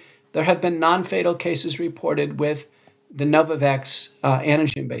separately, there have been non-fatal cases reported with the Novavax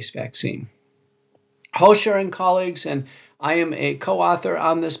antigen-based vaccine. Hosher and colleagues, and I am a co-author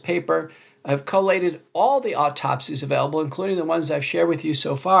on this paper, I've collated all the autopsies available, including the ones I've shared with you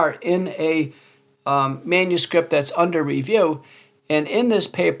so far, in a manuscript that's under review. And in this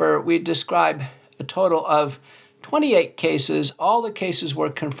paper, we describe a total of 28 cases. All the cases were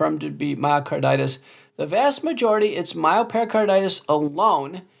confirmed to be myocarditis. The vast majority, it's myopericardis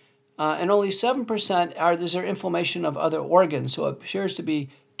alone, and only 7% is there inflammation of other organs. So it appears to be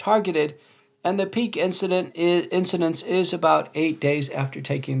targeted. And the peak incidence is about 8 days after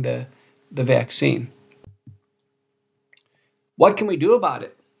taking the vaccine. What can we do about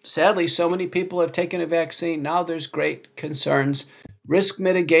it? Sadly, so many people have taken a vaccine. Now there's great concerns. Risk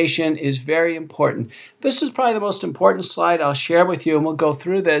mitigation is very important. This is probably the most important slide I'll share with you, and we'll go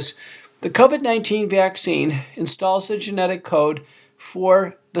through this. The COVID-19 vaccine installs the genetic code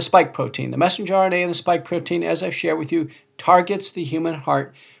for the spike protein. The messenger RNA and the spike protein, as I've shared with you, targets the human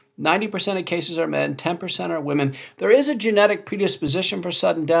heart. 90% of cases are men, 10% are women. There is a genetic predisposition for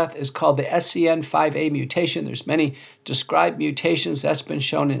sudden death. It's called the SCN5A mutation. There's many described mutations. That's been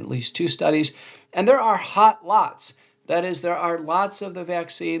shown in at least 2 studies. And there are hot lots. That is, there are lots of the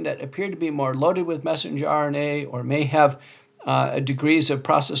vaccine that appear to be more loaded with messenger RNA or may have degrees of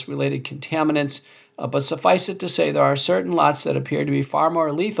process-related contaminants. But suffice it to say, there are certain lots that appear to be far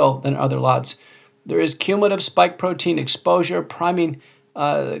more lethal than other lots. There is cumulative spike protein exposure, priming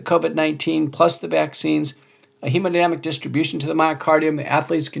COVID-19 plus the vaccines, a hemodynamic distribution to the myocardium. The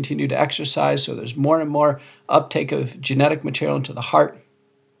athletes continue to exercise, so there's more and more uptake of genetic material into the heart.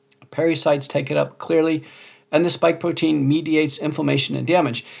 Pericytes take it up clearly, and the spike protein mediates inflammation and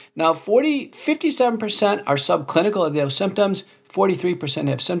damage. Now, 57% are subclinical of those symptoms. 43%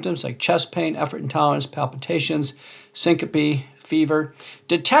 have symptoms like chest pain, effort intolerance, palpitations, syncope, fever.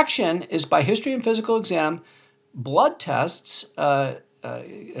 Detection is by history and physical exam, blood tests, troponin,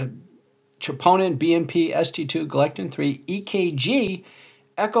 BNP, ST2, galectin-3, EKG,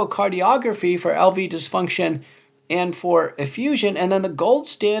 echocardiography for LV dysfunction and for effusion. And then the gold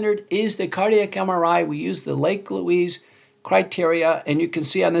standard is the cardiac MRI. We use the Lake Louise criteria, and you can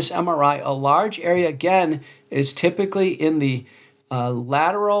see on this MRI, a large area, again, is typically in the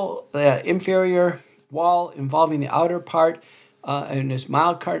lateral inferior wall involving the outer part, and it's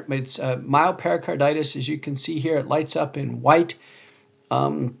myopericarditis. As you can see here, it lights up in white.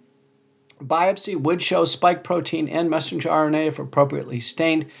 Biopsy would show spike protein and messenger RNA if appropriately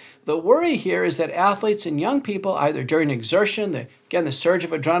stained. The worry here is that athletes and young people, either during exertion, the surge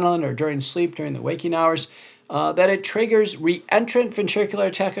of adrenaline, or during sleep, during the waking hours, that it triggers reentrant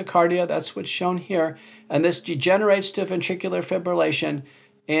ventricular tachycardia. That's what's shown here. And this degenerates to ventricular fibrillation.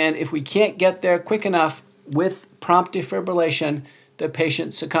 And if we can't get there quick enough with prompt defibrillation, the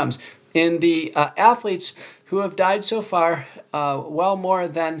patient succumbs. In the athletes who have died so far, well more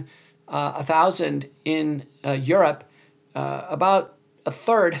than 1,000 in Europe, about a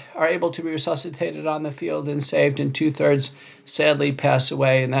third are able to be resuscitated on the field and saved, and 2/3 sadly pass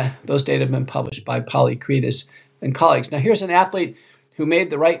away. And those data have been published by Polykritis and colleagues. Now here's an athlete who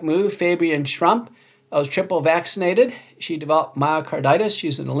made the right move, Fabienne Schrump. Was triple vaccinated. She developed myocarditis.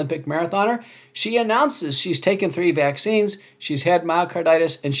 She's an Olympic marathoner. She announces she's taken 3 vaccines. She's had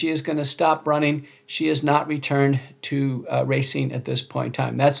myocarditis, and she is going to stop running. She has not returned to racing at this point in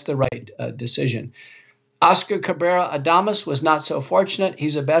time. That's the right decision. Oscar Cabrera Adames was not so fortunate.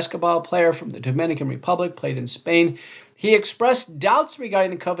 He's a basketball player from the Dominican Republic, played in Spain. He expressed doubts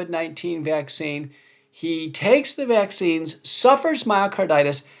regarding the COVID-19 vaccine. He takes the vaccines, suffers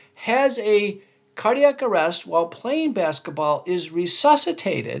myocarditis, has a cardiac arrest while playing basketball, is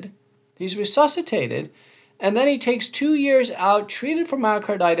resuscitated. He's resuscitated, and then he takes 2 years out, treated for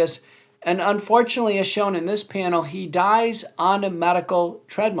myocarditis, and unfortunately, as shown in this panel, he dies on a medical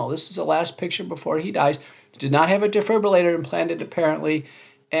treadmill. This is the last picture before he dies. He did not have a defibrillator implanted, apparently,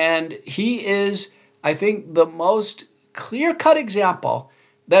 and he is, I think, the most clear-cut example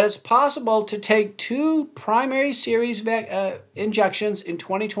that it's possible to take 2 primary series injections in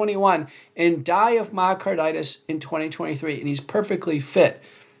 2021 and die of myocarditis in 2023, and he's perfectly fit.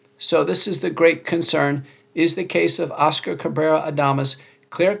 So this is the great concern, is the case of Oscar Cabrera Adames,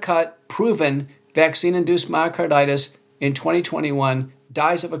 clear-cut, proven vaccine-induced myocarditis in 2021,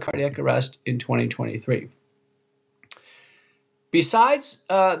 dies of a cardiac arrest in 2023. Besides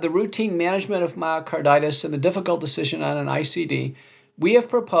the routine management of myocarditis and the difficult decision on an ICD, we have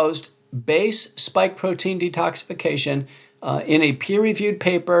proposed base spike protein detoxification in a peer-reviewed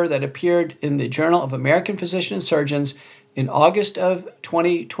paper that appeared in the Journal of American Physicians and Surgeons in August of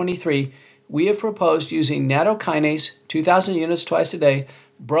 2023. We have proposed using nattokinase 2,000 units twice a day,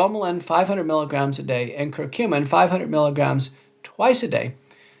 bromelain 500 milligrams a day, and curcumin 500 milligrams twice a day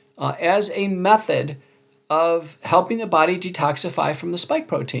as a method of helping the body detoxify from the spike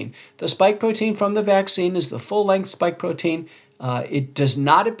protein. The spike protein from the vaccine is the full-length spike protein. It does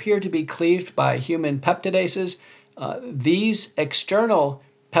not appear to be cleaved by human peptidases. These external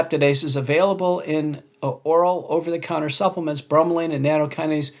peptidases available in oral over-the-counter supplements, bromelain and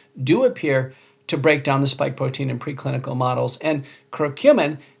nattokinase, do appear to break down the spike protein in preclinical models. And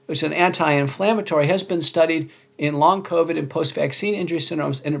curcumin, which is an anti-inflammatory, has been studied in long COVID and post-vaccine injury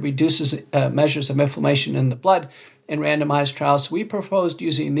syndromes, and it reduces measures of inflammation in the blood in randomized trials. We proposed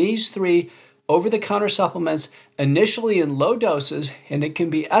using these three over-the-counter supplements initially in low doses, and it can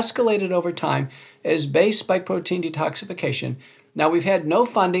be escalated over time as base spike protein detoxification. Now, we've had no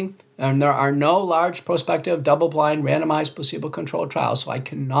funding, and there are no large prospective double-blind randomized placebo-controlled trials, so I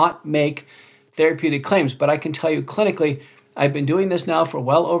cannot make therapeutic claims, but I can tell you clinically, I've been doing this now for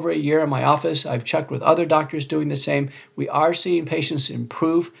well over a year in my office. I've checked with other doctors doing the same. We are seeing patients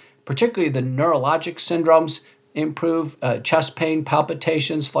improve, particularly the neurologic syndromes improve, chest pain,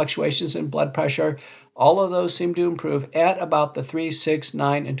 palpitations, fluctuations in blood pressure. All of those seem to improve at about the 3, 6,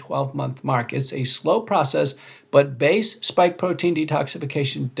 9, and 12-month mark. It's a slow process, but base spike protein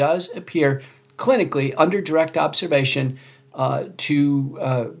detoxification does appear clinically under direct observation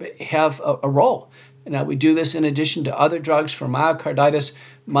to have a role. Now, we do this in addition to other drugs for myocarditis.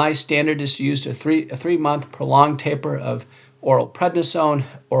 My standard is to use a three-month prolonged taper of oral prednisone,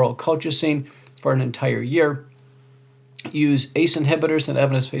 oral colchicine for an entire year. Use ACE inhibitors and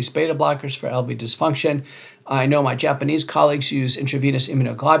evidence-based beta blockers for LV dysfunction. I know my Japanese colleagues use intravenous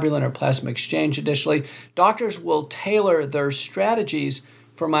immunoglobulin or plasma exchange additionally. Doctors will tailor their strategies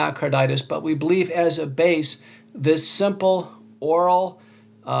for myocarditis, but we believe as a base, this simple oral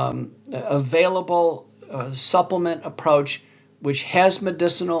available supplement approach, which has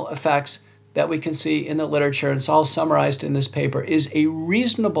medicinal effects that we can see in the literature, and it's all summarized in this paper, is a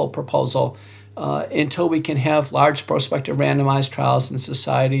reasonable proposal until we can have large prospective randomized trials in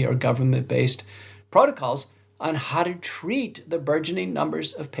society or government-based protocols on how to treat the burgeoning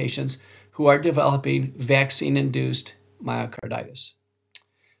numbers of patients who are developing vaccine-induced myocarditis.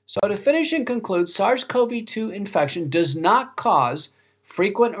 So to finish and conclude, SARS-CoV-2 infection does not cause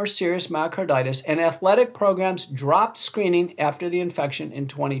frequent or serious myocarditis, and athletic programs dropped screening after the infection in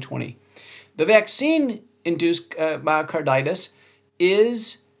 2020. The vaccine-induced myocarditis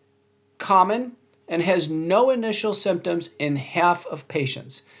is common and has no initial symptoms in half of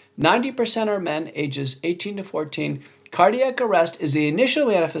patients. 90% are men ages 18 to 14. Cardiac arrest is the initial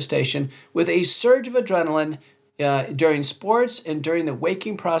manifestation with a surge of adrenaline during sports and during the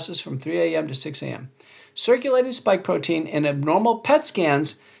waking process from 3 a.m. to 6 a.m. Circulating spike protein and abnormal PET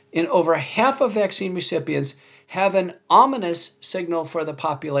scans in over half of vaccine recipients have an ominous signal for the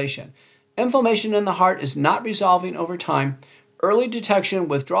population. Inflammation in the heart is not resolving over time. Early detection,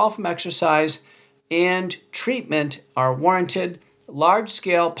 withdrawal from exercise, and treatment are warranted.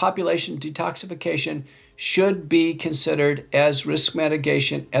 Large-scale population detoxification should be considered as risk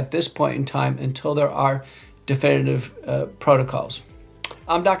mitigation at this point in time until there are definitive protocols.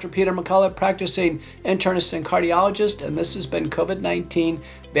 I'm Dr. Peter McCullough, practicing internist and cardiologist, and this has been COVID-19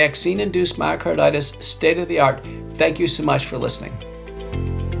 vaccine-induced myocarditis, state of the art. Thank you so much for listening.